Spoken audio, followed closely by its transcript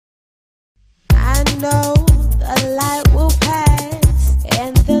know the light will pass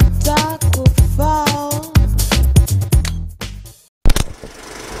and the dark will fall.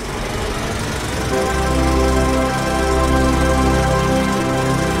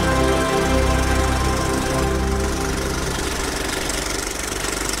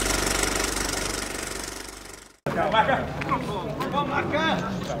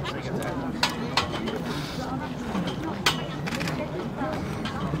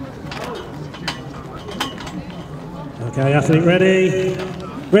 Okay, athlete ready?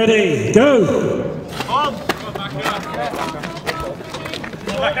 Ready, go!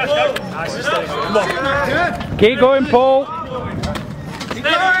 Keep going, Paul.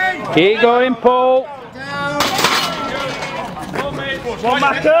 Keep going, Paul. One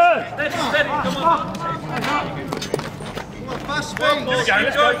marker!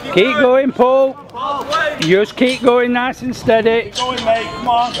 Keep going, Paul. Just keep going nice and steady. Keep going, mate, come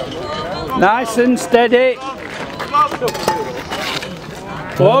on. Nice and steady.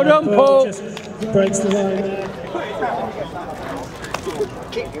 Well done, Paul. Just breaks the line there.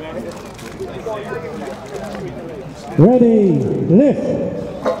 Ready, lift.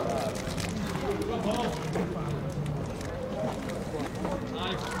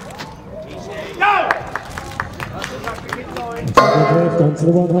 Good lift onto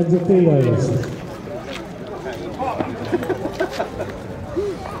the 100 kilos.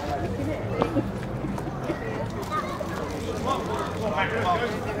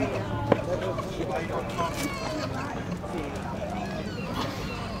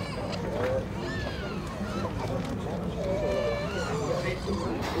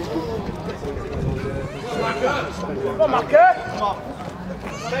 Come on, Marker. Come on.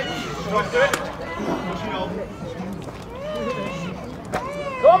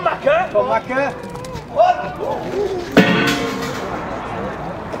 Go on, Marker. Go on, Marker.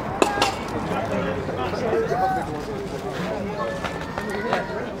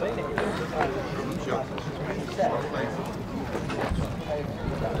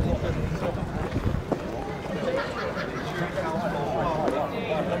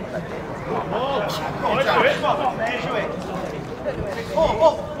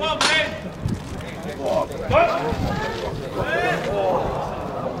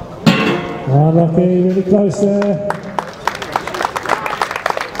 Rocky, really close there.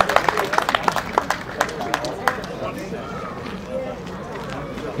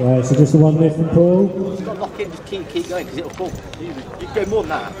 Right, so just the one lift from Paul. You've got to lock in, just keep going because it'll fall. You can go more than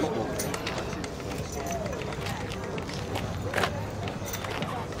that, not more.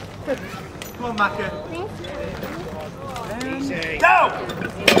 Come on, Macca. Easy. Go!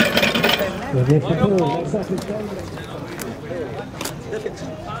 Good lift from Paul. Next up is David. He's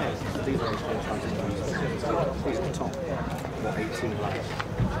the top. What, 18 laps?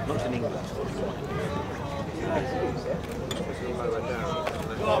 Not in England.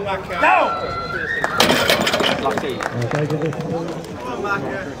 Come on, Macca. Go! Lucky. Okay, good lift. Come on,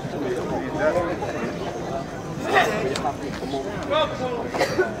 Macca. Go, Paul.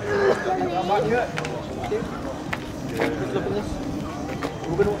 Look at this.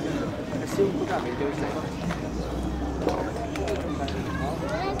 We're going to see what that means. Do it next.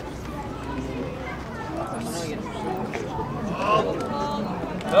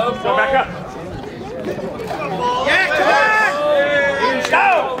 Go back up. Yeah, come on! Go!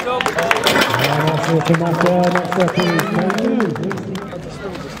 That's it from Mansell. Next up is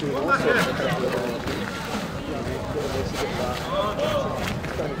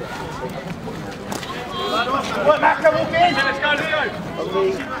What, Macca, walk in! Let's go,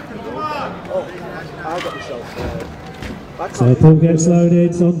 I got myself so Paul gets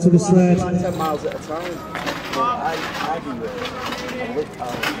loaded onto the sled. 10 miles at a time.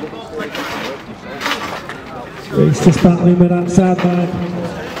 He's just battling with that sandbag.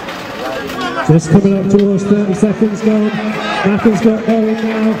 Just coming up towards 30 seconds gone. Macca's got going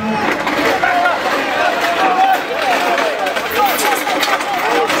now.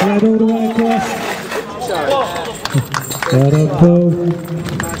 Sled all the way across. Well done, Paul.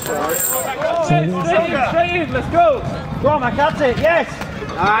 Straight in, let's go! Go on, Mac, that's it, yes!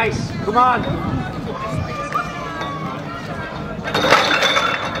 Nice, come on!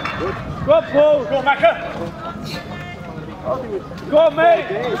 Go on, Paul! Go on, Macca! Go on, mate!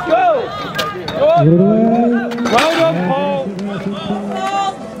 Let's go! Go on! Well done, Paul!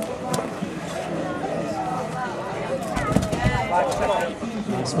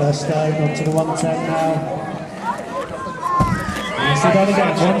 Nice first stone, onto the 110 now. Yes, he done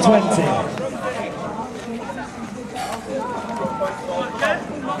again, 120.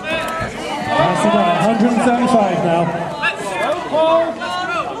 Yes, he done it, 135 now. Go, Paul!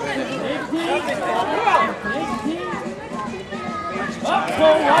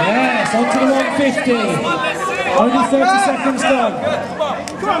 Yes, on to the 150. Only 30 seconds gone.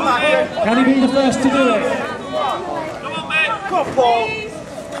 Can he be the first to do it? Come on, Paul.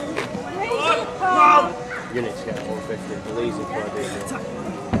 You need to get 150. Believe it,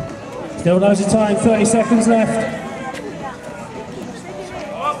 Still knows the time, 30 seconds left.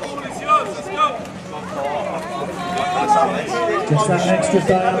 Just that extra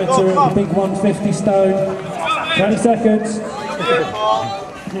diameter of the big 150 stone. 20 seconds.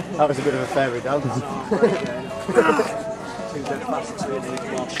 That was a bit of a fairy dance.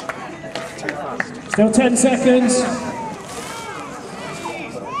 Still 10 seconds.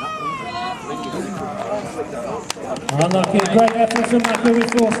 Unlucky, great effort from Mako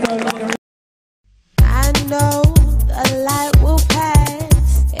with 4 stone.